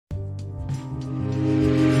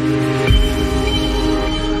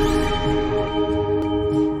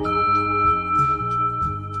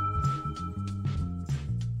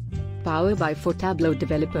Power BI for Tableau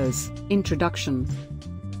developers. Introduction.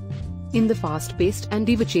 In the fast-paced and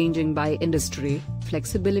ever-changing BI industry,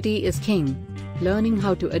 flexibility is king. Learning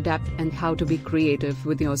how to adapt and how to be creative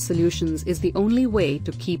with your solutions is the only way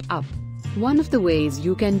to keep up. One of the ways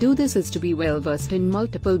you can do this is to be well-versed in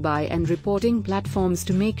multiple BI and reporting platforms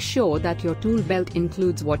to make sure that your tool belt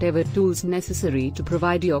includes whatever tools necessary to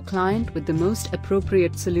provide your client with the most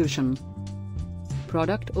appropriate solution.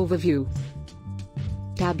 Product overview.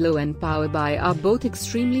 Tableau and Power BI are both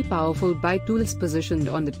extremely powerful BI tools positioned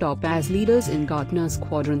on the top as leaders in Gartner's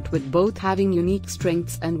quadrant, with both having unique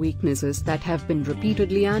strengths and weaknesses that have been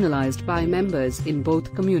repeatedly analyzed by members in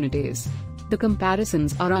both communities. The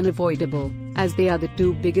comparisons are unavoidable, as they are the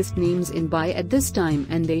two biggest names in BI at this time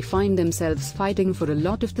and they find themselves fighting for a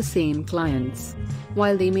lot of the same clients.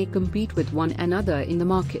 While they may compete with one another in the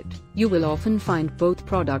market, you will often find both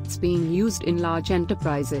products being used in large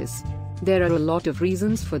enterprises. There are a lot of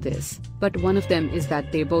reasons for this, but one of them is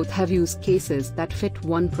that they both have use cases that fit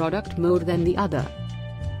one product more than the other.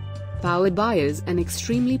 Power BI is an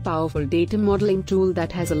extremely powerful data modeling tool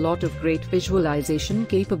that has a lot of great visualization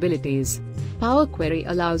capabilities. Power Query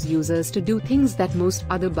allows users to do things that most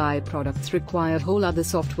other BI products require whole other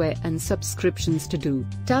software and subscriptions to do.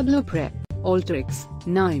 Tableau Prep, Alteryx,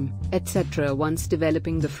 NIME, etc. Once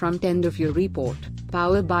developing the front end of your report,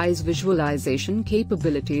 Power BI's visualization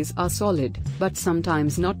capabilities are solid, but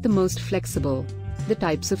sometimes not the most flexible. The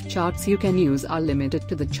types of charts you can use are limited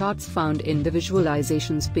to the charts found in the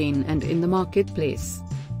visualizations pane and in the marketplace.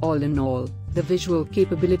 All in all, the visual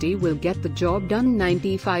capability will get the job done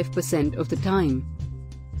 95% of the time.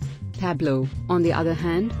 Tableau, on the other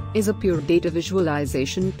hand, is a pure data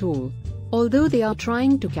visualization tool. Although they are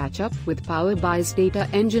trying to catch up with Power BI's data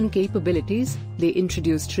engine capabilities, they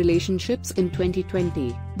introduced relationships in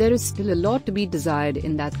 2020. There is still a lot to be desired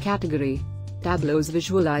in that category. Tableau's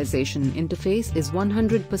visualization interface is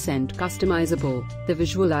 100% customizable. The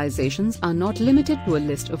visualizations are not limited to a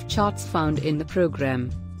list of charts found in the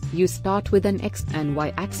program. You start with an X and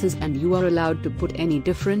Y axis and you are allowed to put any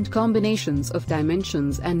different combinations of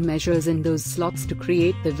dimensions and measures in those slots to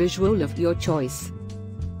create the visual of your choice.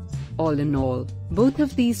 All in all, both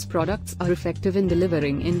of these products are effective in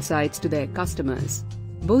delivering insights to their customers.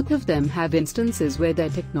 Both of them have instances where their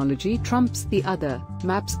technology trumps the other,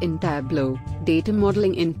 maps in Tableau, data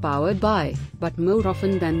modeling in Power BI, but more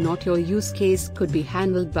often than not your use case could be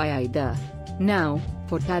handled by either. Now,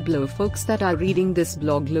 for Tableau folks that are reading this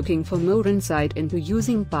blog looking for more insight into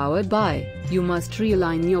using Power BI, you must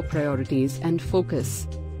realign your priorities and focus.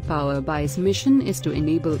 Power BI's mission is to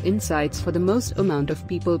enable insights for the most amount of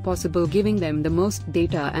people possible, giving them the most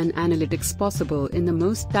data and analytics possible in the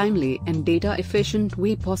most timely and data-efficient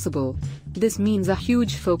way possible. This means a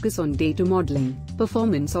huge focus on data modeling,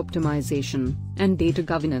 performance optimization, and data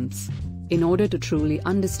governance. In order to truly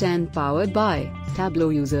understand Power BI, Tableau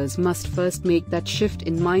users must first make that shift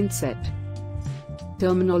in mindset.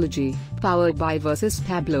 Terminology: Power BI versus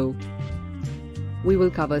Tableau. We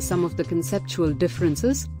will cover some of the conceptual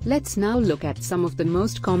differences. Let's now look at some of the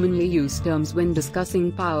most commonly used terms when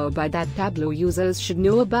discussing Power BI that Tableau users should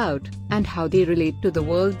know about, and how they relate to the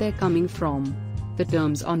world they're coming from. The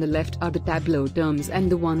terms on the left are the Tableau terms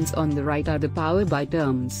and the ones on the right are the Power BI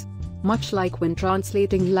terms. Much like when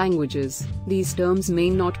translating languages, these terms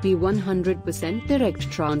may not be 100%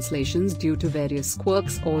 direct translations due to various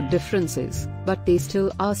quirks or differences, but they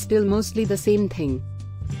are still mostly the same thing.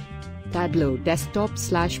 Tableau Desktop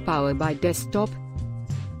 / Power BI Desktop.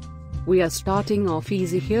 We are starting off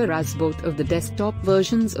easy here as both of the desktop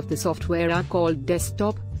versions of the software are called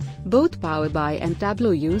desktop. Both Power BI and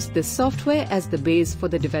Tableau use this software as the base for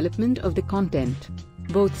the development of the content.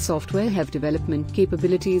 Both software have development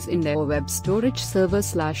capabilities in their web storage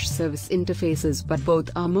server/service interfaces, but both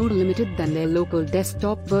are more limited than their local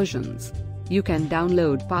desktop versions. You can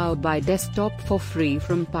download Power BI Desktop for free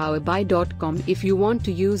from powerbi.com if you want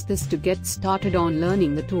to use this to get started on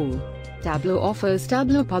learning the tool. Tableau offers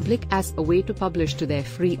Tableau Public as a way to publish to their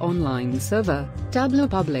free online server, Tableau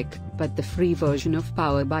Public, but the free version of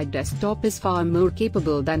Power BI Desktop is far more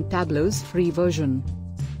capable than Tableau's free version.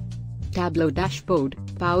 Tableau Dashboard,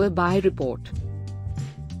 Power BI Report.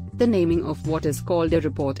 The naming of what is called a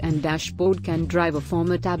report and dashboard can drive a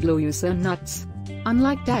former Tableau user nuts.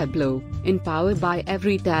 Unlike Tableau, in Power BI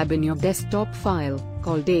every tab in your desktop file,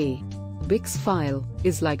 called a BIX file,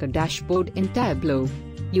 is like a dashboard in Tableau.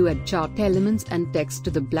 You add chart elements and text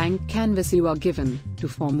to the blank canvas you are given, to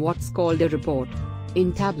form what's called a report.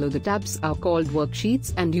 In Tableau the tabs are called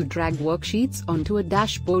worksheets and you drag worksheets onto a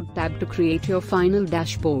dashboard tab to create your final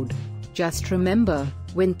dashboard. Just remember,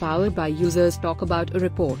 when Power BI users talk about a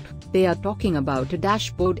report, they are talking about a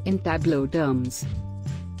dashboard in Tableau terms.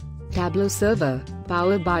 Tableau Server,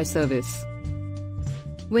 Power BI service.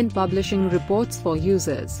 When publishing reports for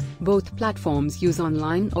users, both platforms use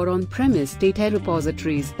online or on-premise data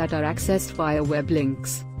repositories that are accessed via web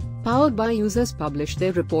links. Power BI users publish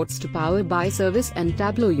their reports to Power BI service and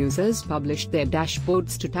Tableau users publish their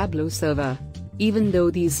dashboards to Tableau Server. Even though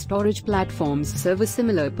these storage platforms serve a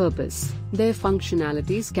similar purpose, their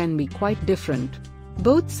functionalities can be quite different.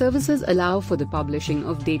 Both services allow for the publishing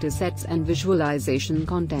of datasets and visualization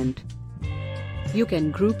content. You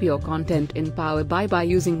can group your content in Power BI by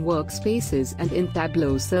using workspaces and in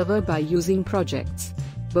Tableau Server by using projects.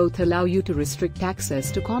 Both allow you to restrict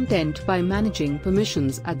access to content by managing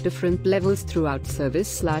permissions at different levels throughout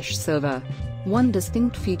service/server. One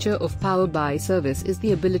distinct feature of Power BI service is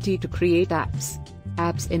the ability to create apps.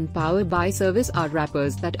 Apps in Power BI service are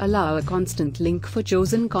wrappers that allow a constant link for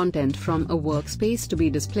chosen content from a workspace to be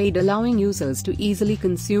displayed, allowing users to easily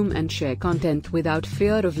consume and share content without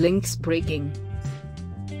fear of links breaking.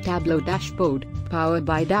 Tableau Dashboard, Power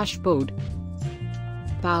BI Dashboard.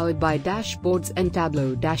 Power BI Dashboards and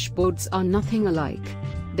Tableau Dashboards are nothing alike.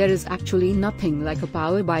 There is actually nothing like a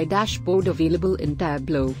Power BI Dashboard available in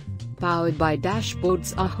Tableau. Power BI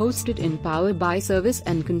Dashboards are hosted in Power BI service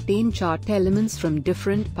and contain chart elements from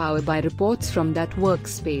different Power BI reports from that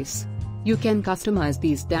workspace. You can customize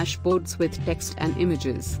these dashboards with text and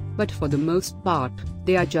images, but for the most part,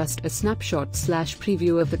 they are just a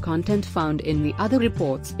snapshot/preview of the content found in the other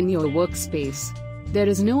reports in your workspace. There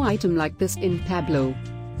is no item like this in Tableau.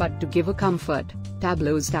 But to give a comfort,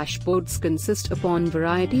 Tableau's dashboards consist upon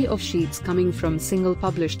variety of sheets coming from single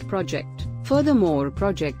published project. Furthermore,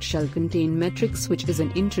 project shall contain metrics, which is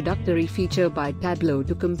an introductory feature by Tableau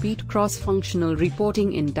to complete cross-functional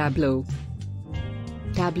reporting in Tableau.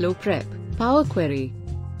 Tableau Prep, Power Query.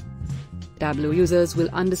 Tableau users will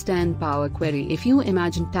understand Power Query if you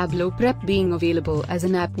imagine Tableau Prep being available as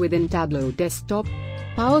an app within Tableau Desktop.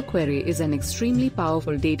 Power Query is an extremely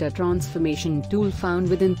powerful data transformation tool found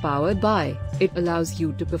within Power BI. It allows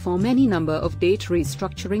you to perform any number of data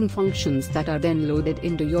restructuring functions that are then loaded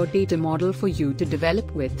into your data model for you to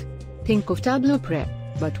develop with. Think of Tableau Prep,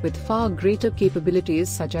 but with far greater capabilities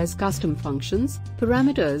such as custom functions,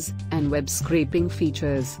 parameters, and web scraping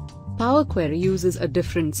features. Power Query uses a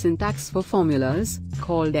different syntax for formulas,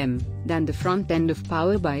 called M, than the front end of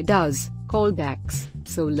Power BI does, called DAX.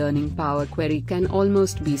 So learning Power Query can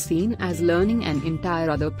almost be seen as learning an entire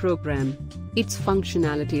other program. Its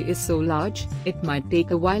functionality is so large, it might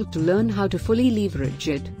take a while to learn how to fully leverage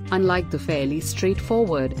it, unlike the fairly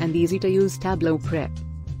straightforward and easy to use Tableau Prep.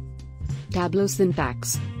 Tableau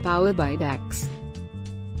Syntax, Power BI DAX.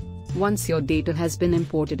 Once your data has been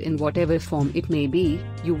imported in whatever form it may be,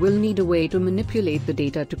 you will need a way to manipulate the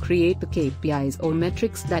data to create the KPIs or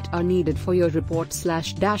metrics that are needed for your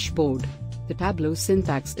report/dashboard. The Tableau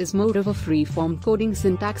syntax is more of a free-form coding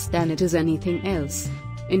syntax than it is anything else.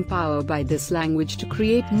 In Power BI, this language to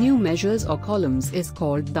create new measures or columns is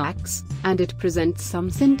called DAX, and it presents some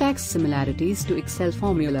syntax similarities to Excel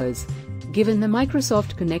formulas. Given the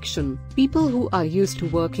Microsoft connection, people who are used to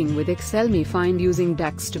working with Excel may find using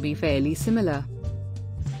DAX to be fairly similar.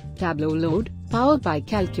 Tableau Load, Power BI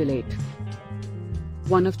Calculate.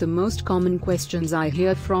 One of the most common questions I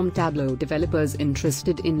hear from Tableau developers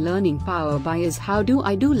interested in learning Power BI is, how do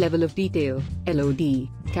I do level of detail (LOD)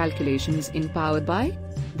 calculations in Power BI?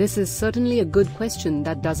 This is certainly a good question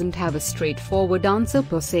that doesn't have a straightforward answer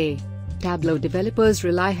per se. Tableau developers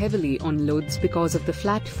rely heavily on loads because of the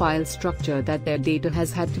flat file structure that their data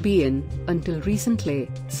has had to be in, until recently,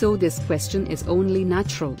 so this question is only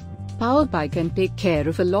natural. Power BI can take care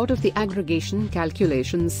of a lot of the aggregation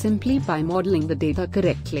calculations simply by modeling the data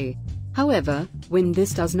correctly. However, when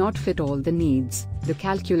this does not fit all the needs, the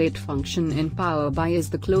calculate function in Power BI is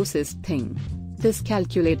the closest thing. This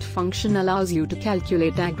calculate function allows you to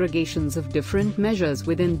calculate aggregations of different measures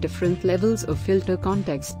within different levels of filter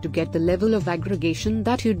context to get the level of aggregation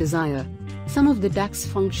that you desire. Some of the DAX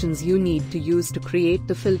functions you need to use to create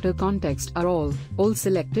the filter context are all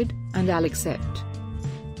selected, and I'll accept.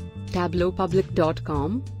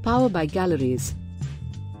 TableauPublic.com, Power BI Galleries.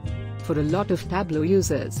 For a lot of Tableau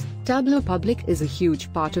users, Tableau Public is a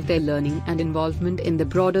huge part of their learning and involvement in the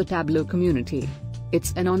broader Tableau community.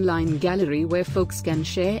 It's an online gallery where folks can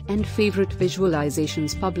share and favorite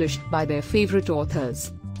visualizations published by their favorite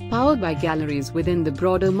authors. Power BI Galleries within the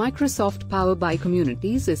broader Microsoft Power BI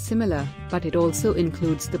communities is similar, but it also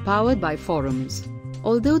includes the Power BI forums.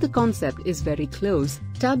 Although the concept is very close,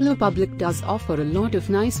 Tableau Public does offer a lot of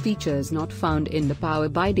nice features not found in the Power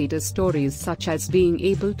BI data stories, such as being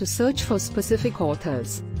able to search for specific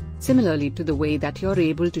authors. Similarly to the way that you're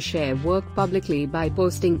able to share work publicly by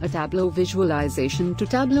posting a Tableau visualization to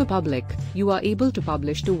Tableau Public, you are able to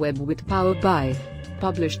publish to web with Power BI.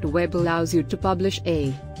 Publish to web allows you to publish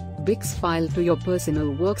a BIX file to your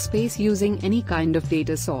personal workspace using any kind of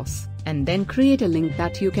data source, and then create a link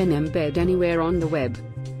that you can embed anywhere on the web.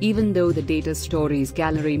 Even though the data stories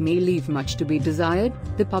gallery may leave much to be desired,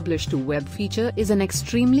 the Publish to Web feature is an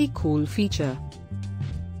extremely cool feature.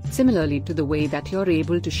 Similarly to the way that you're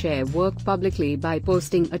able to share work publicly by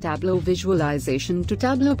posting a Tableau visualization to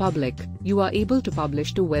Tableau Public, you are able to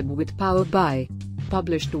publish to web with Power BI.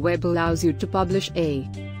 Publish to web allows you to publish a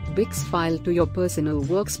BIX file to your personal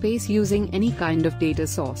workspace using any kind of data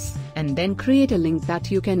source, and then create a link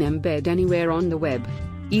that you can embed anywhere on the web.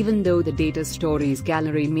 Even though the data stories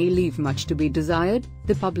gallery may leave much to be desired,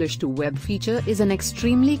 the Publish to Web feature is an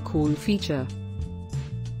extremely cool feature.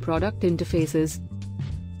 Product interfaces.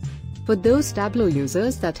 For those Tableau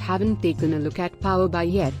users that haven't taken a look at Power BI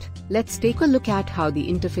yet, let's take a look at how the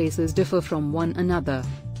interfaces differ from one another.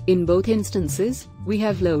 In both instances, we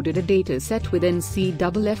have loaded a data set with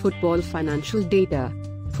NCAA football financial data.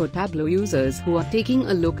 For Tableau users who are taking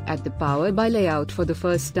a look at the Power BI layout for the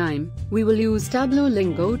first time, we will use Tableau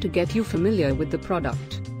lingo to get you familiar with the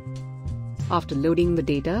product. After loading the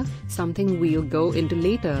data, something we'll go into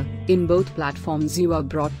later, in both platforms you are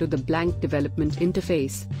brought to the blank development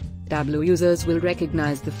interface. Tableau users will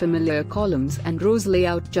recognize the familiar columns and rows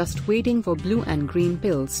layout, just waiting for blue and green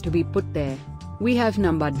pills to be put there. We have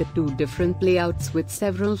numbered the two different layouts with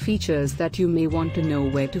several features that you may want to know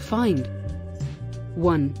where to find.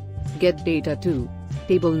 1. Get data 2.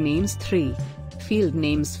 Table names 3. Field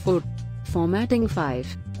names 4. Formatting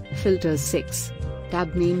 5. Filters 6.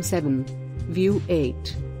 Tab name 7. View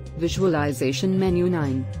 8. Visualization menu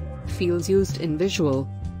 9. Fields used in visual.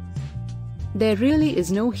 There really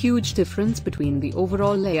is no huge difference between the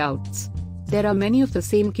overall layouts. There are many of the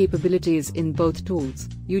same capabilities in both tools,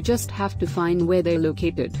 you just have to find where they're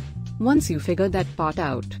located. Once you figure that part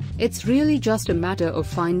out, it's really just a matter of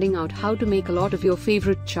finding out how to make a lot of your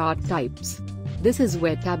favorite chart types. This is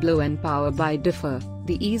where Tableau and Power BI differ,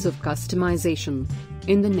 the ease of customization.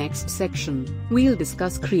 In the next section, we'll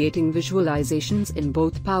discuss creating visualizations in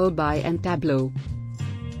both Power BI and Tableau.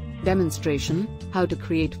 Demonstration: how to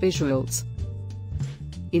create visuals.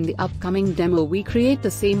 In the upcoming demo, we create the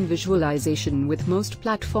same visualization with most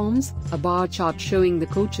platforms, a bar chart showing the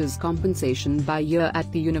coach's compensation by year at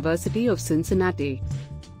the University of Cincinnati.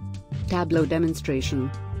 Tableau demonstration.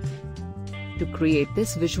 To create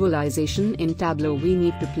this visualization in Tableau, we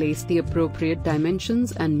need to place the appropriate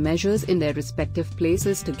dimensions and measures in their respective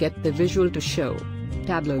places to get the visual to show.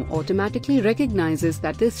 Tableau automatically recognizes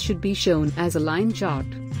that this should be shown as a line chart,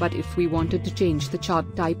 but if we wanted to change the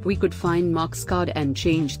chart type, we could find Marks card and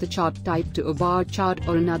change the chart type to a bar chart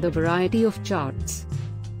or another variety of charts.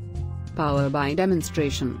 Power BI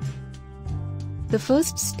demonstration. The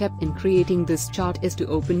first step in creating this chart is to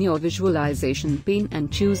open your visualization pane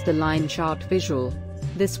and choose the line chart visual.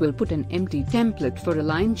 This will put an empty template for a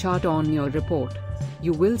line chart on your report.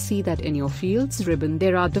 You will see that in your Fields ribbon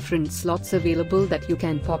there are different slots available that you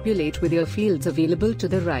can populate with your fields available to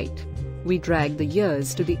the right. We drag the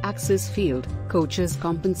years to the axis field, coach's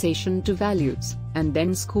compensation to values, and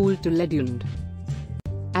then school to legend.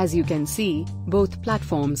 As you can see, both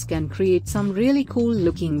platforms can create some really cool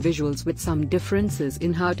looking visuals with some differences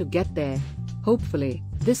in how to get there. Hopefully,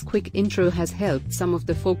 this quick intro has helped some of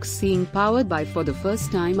the folks seeing Power BI for the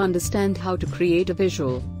first time understand how to create a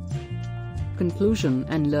visual. Conclusion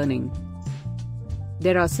and learning.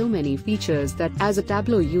 There are so many features that as a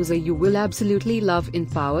Tableau user you will absolutely love in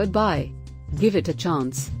Power BI. Give it a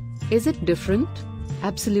chance. Is it different?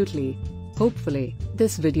 Absolutely. Hopefully,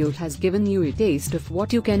 this video has given you a taste of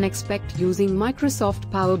what you can expect using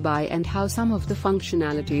Microsoft Power BI and how some of the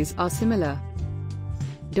functionalities are similar.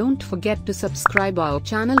 Don't forget to subscribe our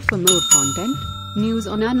channel for more content, news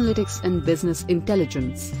on analytics and business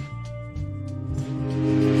intelligence.